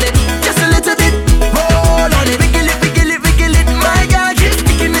wine on it, just a little bit. Roll on it, wiggle it, wiggle it, wiggle it. My God, keep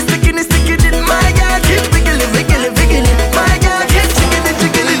sticking it, sticking it, sticking it. My God, keep wiggle it, wiggle it, wiggle it. My God, keep sticking it,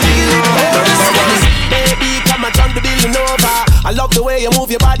 sticking it, sticking it. Baby, come and turn the building over. I love the way you move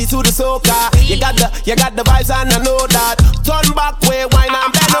your body to the soca. You got the vibes and I know that. Turn back, way, wine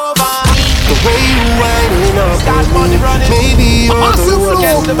and bend over. The way you winding up on me, maybe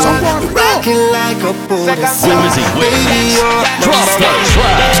you're the one for me. Rocking like a policy. Baby, you're Drop the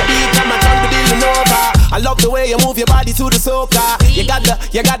track. Baby, come and turn the building over. I love the way you move your body to the soca. You got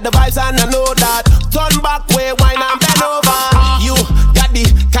the vibes and I know that. Turn back, way, wine and bend over. You got the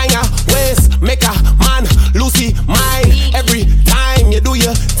kind of ways make a man lose his mind. Every time you do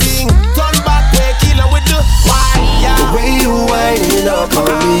your thing, turn back, way, killer with the wire. The way you winding up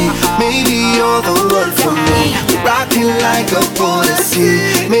on me, maybe you're the one for me. Rocking like a policy.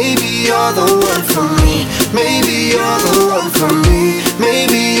 Maybe you're the one for me. Maybe you're the one for me.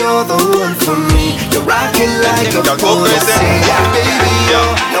 Maybe you're the one for me. You're rocking like a policy. Baby,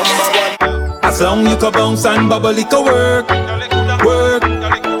 you're number one. As long you can bounce and bubble, it can work. Work.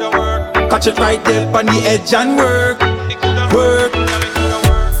 Catch it right there on the edge and work. Work.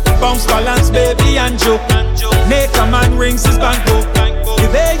 Bounce, balance, baby, and joke. Make a man rings his bank book. The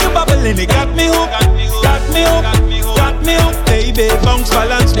way you bubbling, it got me hooked. Got me hooked. Got me hooked. Baby, bounce,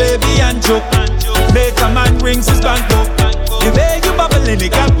 balance, baby, and joke. Make a man rings his bank book. The way you bubbling,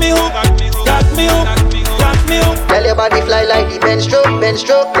 it got me hooked. Got me hooked. Got me hooked. Tell your body fly like the bench stroke, bench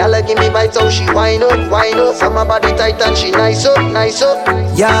stroke. Y'all give me bites how she wind up, wind up. Some body tight and she nice up, nice up.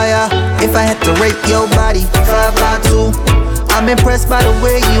 Yeah, yeah, if I had to rate your body 5 by 2, I'm impressed by the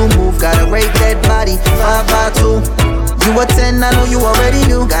way you move. Gotta rate that body 5 by 2. You a 10, I know you already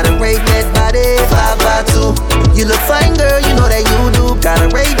knew. Gotta rate that body 5 by 2. You look fine, girl, you know that you do. Gotta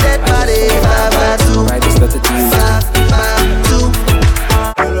rate that body 5 by 2. Right, just let it to you. 5 by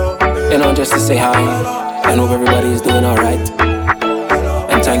 2. You know, just to say hi. I hope everybody is doing alright.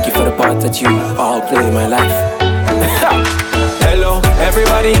 And thank you for the part that you all play in my life. Hello,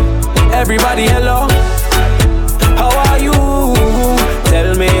 everybody. Everybody, hello. How are you?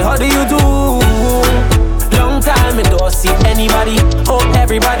 Tell me, how do you do? Long time I don't see anybody. Hope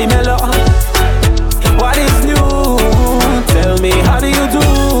everybody mellow. What is new? Tell me, how do you do?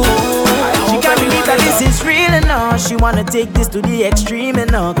 wanna take this to the extreme, you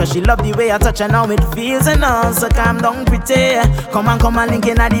know. Cause she love the way I touch her, now it feels, you know. So calm down, pretty. Come on, link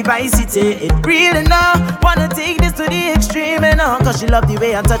in a device, it really, no. Wanna take this to the extreme, you know. Cause she love the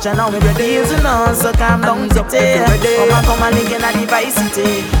way I touch her, now it feels, you know. So calm down, pretty. Come on, link in a device,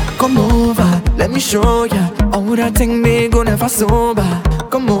 Come over, let me show ya. All that thing me go never sober.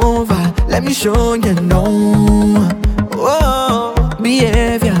 Come over, let me show ya, no. Oh,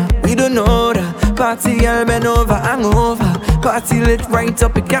 behavior, we don't know that. Party girl bend over, hangover. Party lit right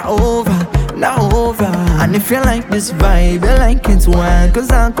up, it got over, now over. And if you like this vibe, you like it wild.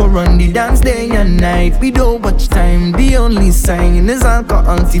 Cause I'll run the dance day and night. We don't watch time, the only sign is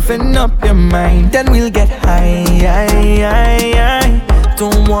alcohol stiffen up your mind. Then we'll get high.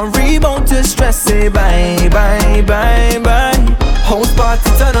 Don't worry about the stress, say bye. House party,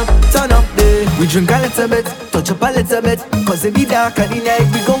 turn up there. We drink a little bit, touch up a little bit. Cause it be dark at the night,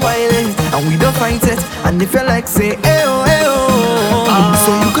 we go violent. And we don't fight it, and if you like, say ayo, ayo.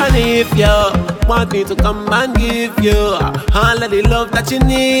 So you can, if you want me to come and give you all of the love that you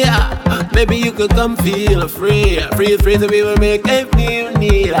need, maybe you could come feel free to be able to make everything you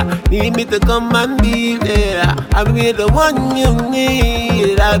need. Need me to come and be there. I'll be the one you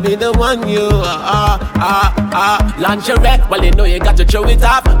need. I'll be the one you lingerie, well you know you got to show it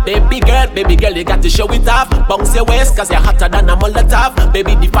off. Baby girl, you got to show it off. Bounce your waist cause you're hotter than a Molotov.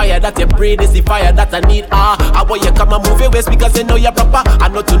 Baby, the fire that you breathe is the fire that I need. I want you come and move your waist because you know you're proper. I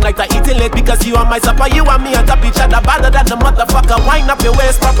know tonight I eat it late because you are my supper. You and me on top each other better than the motherfucker. Wind up your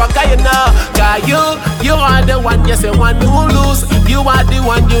waist proper, cause you know. Cause you are the one, yes, the one who lose. You are the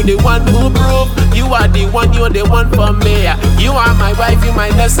one, you the one who prove. You are the one, you're the one for me. You are my wife, you my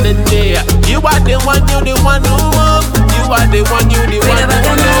destiny. You are the one, you the one who move. You are the one, you the one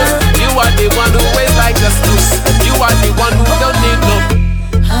who lose. You are the one who waits like a snooze. You are the one who don't need no.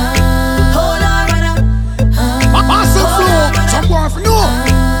 Hold on, Massive flow, someone for you.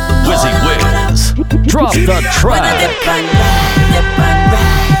 Wizzy Wiz, drop the track.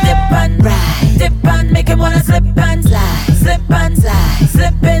 Dip and make him wanna slip and slide,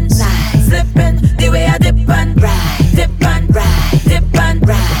 slipping. The way I dip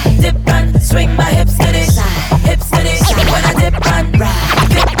and swing my hips to the side. When I dip and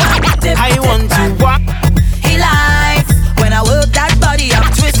dip. I want to walk. He likes when I work that body up,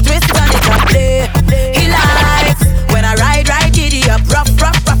 twist on it up, play. He likes when I ride giddy up, rough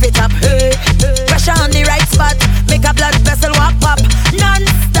it up, hey. Pressure on the right spot, make a blood vessel walk up,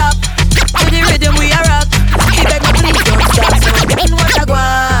 non-stop. To the rhythm we are rock. He beg me please don't stop. So getting what I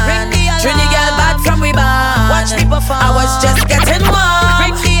want. Trini girl bad from we band. Watch me perform. I was just getting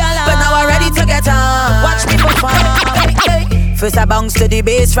warm, but now I'm ready to get on. Watch me perform. First I bounce to the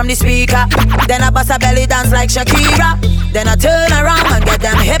bass from the speaker, then I bust a belly dance like Shakira, then I turn around and get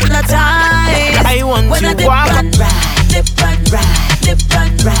them hypnotized. I want when to I walk. Dip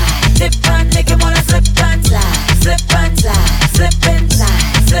and make him wanna slip and slide, slipping.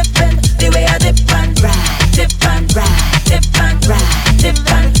 The way I dip and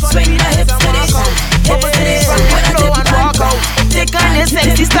swing my hips to the side, when I dip and take on your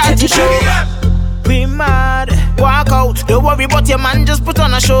sexy style to show. We mad, walk out. Don't worry about your man, just put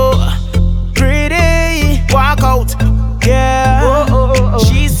on a show. Pretty, walk out. Yeah.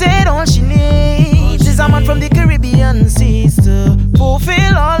 She said all she needs is a man from the Caribbean seas to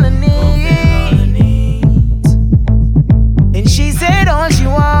fulfill all her needs. And she said all she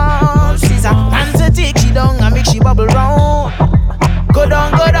wants is a man to take she down and make she bubble round. Go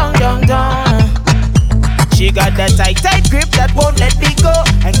down. She got that tight grip that won't let me go,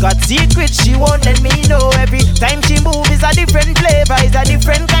 and got secrets she won't let me know. Every time she moves is a different flavor, is a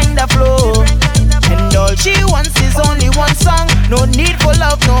different kind of flow. And all she wants is only one song. No need for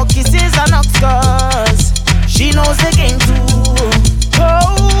love, no kisses and hugs, cause she knows the game too.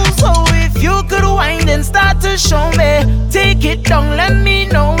 Oh, so if you could wind and start to show me, take it down, let me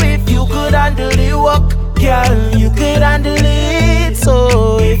know if you could handle the work. Girl, you could handle it.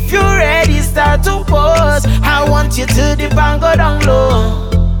 So if you're ready, start to pose. I want you to dip and go down low.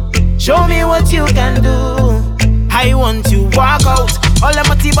 Show me what you can do. I want to walk out. All them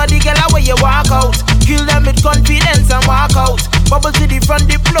a body girl, away you walk out. Kill them with confidence and walk out. Bubble to the front,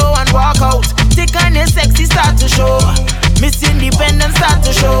 dip low and walk out. Take on your sexy, start to show. Miss Independent, start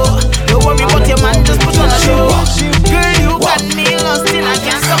to show. Don't worry about your man, just put on a show. Girl, you got me lost in, I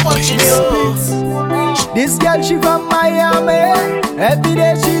can't stop watching you. This girl, she from Miami. Every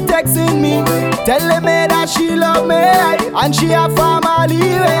day she texting me, telling me that she love me, and she a family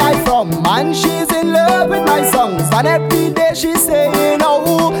where I from, and she's in love with my songs. And every day she saying,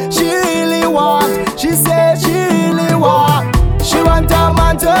 oh, she really want. She says she really want. She want a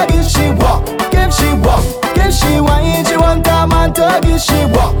man to give she walk, give she she wine, she want a man to give she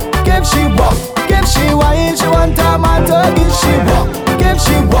walk. Give she walk. Give she wine, she want a man to give she walk. Give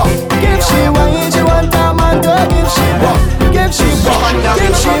she walk. Give she wine, she want a man to give she walk. Give she walk.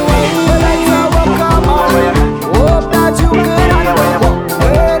 Give she wine. Let's walk, come on. Hope that you good and walk.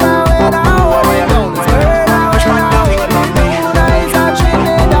 When I hold it down. When I hold it down. Nice and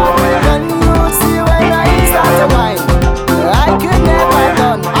Trinidad. When you see when I start to wine, I could never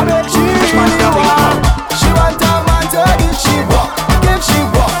done. I bet she want a man to give she walk. Give she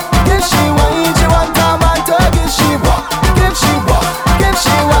walk. Give she wine, she want a man to give she walk. Give she walk. Give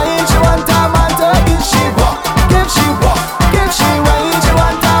she wine, she want a man to give she walk. Give she walk. Give she wine, she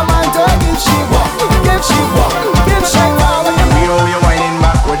want a man to give she walk. Give she walk. Give she walk. Me how you whining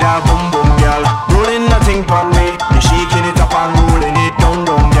back with that boom boom, girl. Rolling nothing for me. You shaking it up and rolling it down,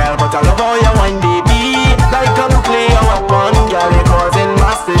 down, girl. But I love how you whine, baby. Like a nuclear weapon, girl. You're causing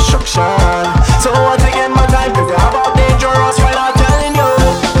mass destruction. So I take in my time 'cause you're about dangerous when I'm telling you.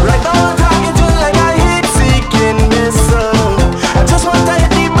 Right now I'm talking to you like I hate seeking missile. I just want to hit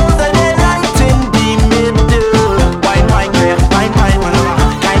the buzz and then right in the middle. Wine, wine, girl, wine, wine, whenever.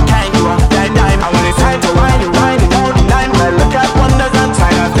 Kind, you are dime, dime. And when it's time to wine, you're whining down the line. Well, look at wonders and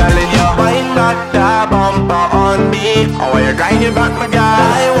sign. I'm telling you. Wine not that bumper on me. I want you grinding back, my girl.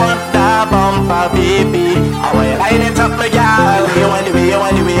 I want that bumper, baby. I want you line it up, my girl. The way you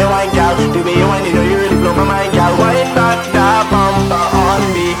want, the way you want, girl. The way you want, you know you really blow my mind, girl. Wine back that bumper on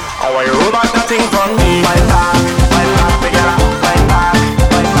me. I want you roll back that thing from me. Wine back, my girl. Wine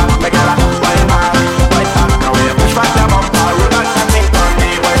back, my girl. Wine back. I want you push back that bumper, roll back that thing from me.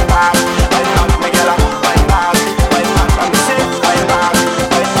 Wine back, my girl. Wine back. I'm the same. Wine back.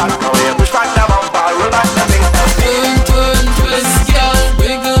 I want you push back that bumper, roll back that thing from me. Turn, twist, girl.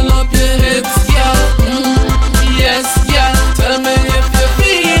 Wiggle up your hips, girl. Yes, girl. Tell me if you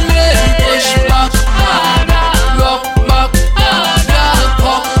feel it. Push back harder, rock back harder,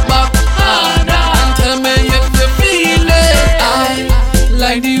 pop back harder. And tell me if you feel it. I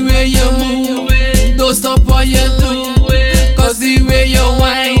like the way you move. Don't stop what you do. 'Cause the way you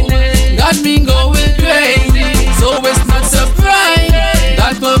whine got me going crazy. So it's not surprise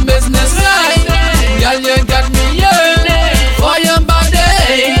that my business right. Girl, you got me yearning for your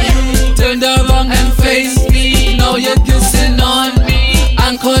body. Turned around and face me. Now you're kissing on me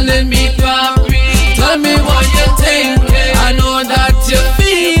and calling me papi. Tell me what you think. I know that you're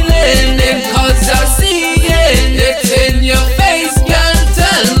feeling it 'cause I see it. It's in your face, girl.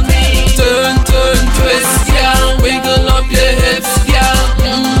 Tell me. Turn, twist, girl. Wiggle up your hips, girl.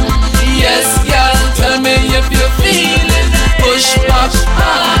 Yes, girl. Tell me if you feel it. Push back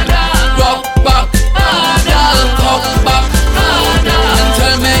harder, rock back harder, cock back harder. And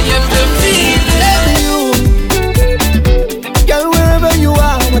tell me if you feel it. Girl, wherever you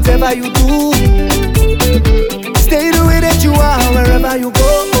are, whatever you do, stay the way that you are wherever you go.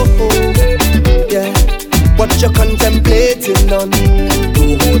 Yeah, what you're contemplating on,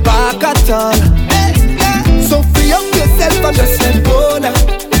 don't hold back at all. So free up yourself and just let go now.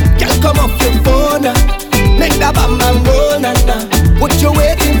 Girl, come off your phone now. Make that bam bam roll now. What you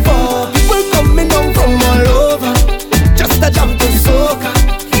waiting for? People coming down from all over, just a jump to soca.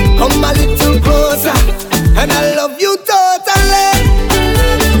 Come a little closer, and I love you totally.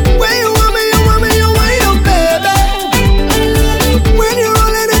 When you want me, you wind up, baby. When you're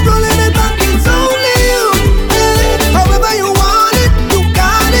rolling it back, it's only you. However you want it, you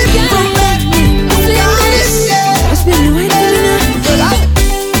got it. From me, you got it, yeah. Must be the way to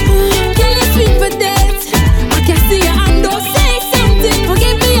Can you sleep for that? I can see your hand, don't say something.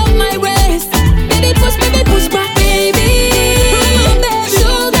 Forgive me of my ways. Baby, push back, baby.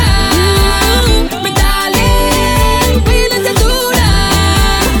 Sugar, my darling, will you let it do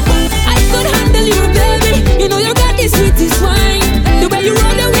that? I could handle you, baby. You know you got the sweetest wine. The way you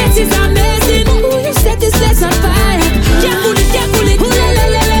roll your waist is amazing. Ooh, you set this place on fire. Can't cool it. Ooh, la la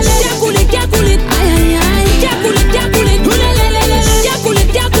la la. Can't cool it. Ay ay ay. Can't cool it. Ooh, la la la la. Can't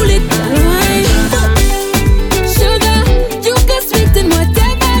cool it. Wine. Sugar, you can sweeten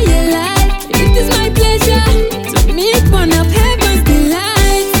whatever you like. It is my pleasure to meet one of heaven's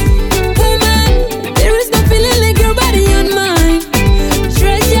delights. Woman, there is no feeling like your body on mine.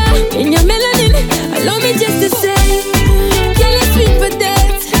 Treasure in your melanin. Allow me just to say, can you sleep for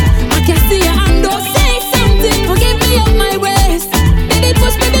that? I can see your hand, don't say something. Forgive me of my ways. Baby,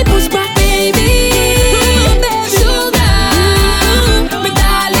 push back, baby. Sugar, my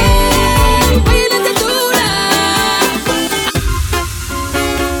darling, why you let it do that?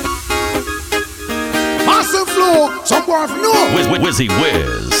 Massive flow, some boy from no. Wizzy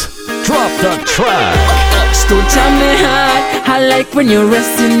Wiz. Drop the track. Don't jam me hard. I like when you're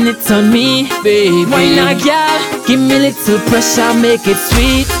resting it on me, baby. Why not, girl? Give me little pressure, make it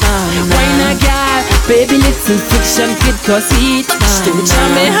sweet. Why not, girl? Baby, little friction, kid, cause heat. Don't jam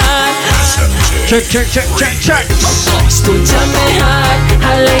me hard. Check. Don't jam me hard.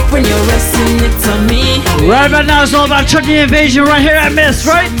 I like when you're resting it on me. Right about now it's all about Chucky Invasion right here at Miss,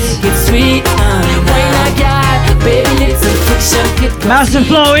 right? Make it sweet. Why not, girl? Baby, little friction, kid, cause Master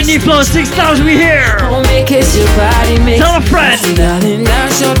Flow, Indie Flow, 6,000, we here. Your body makes tell a friend. Darling, down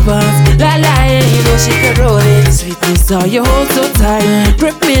short pants. La la, you know she can roll it. Sweetness, how you hold so tight.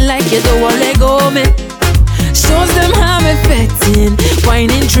 Grip me like you don't want to let go of me. Shows them how I'm affecting.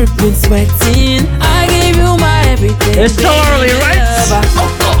 Whining, tripping, sweating. I gave you my everything. It's so early, right?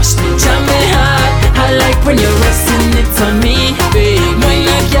 Jam me hard. I like when you're resting it on me, baby. Why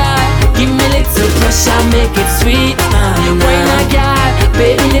not, girl? Give me little pressure, make it sweet. Why not, girl?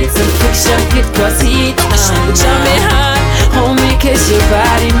 Baby, little friction, kid, cause heat. Jam me hard, hold me, kiss your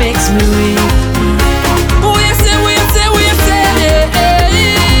body makes me weak.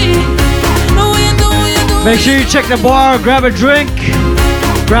 Make sure you check the bar, grab a drink,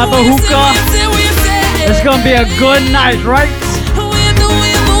 grab a hookah. It's gonna be a good night, right?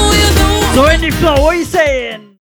 So Indie Flow, what are you saying?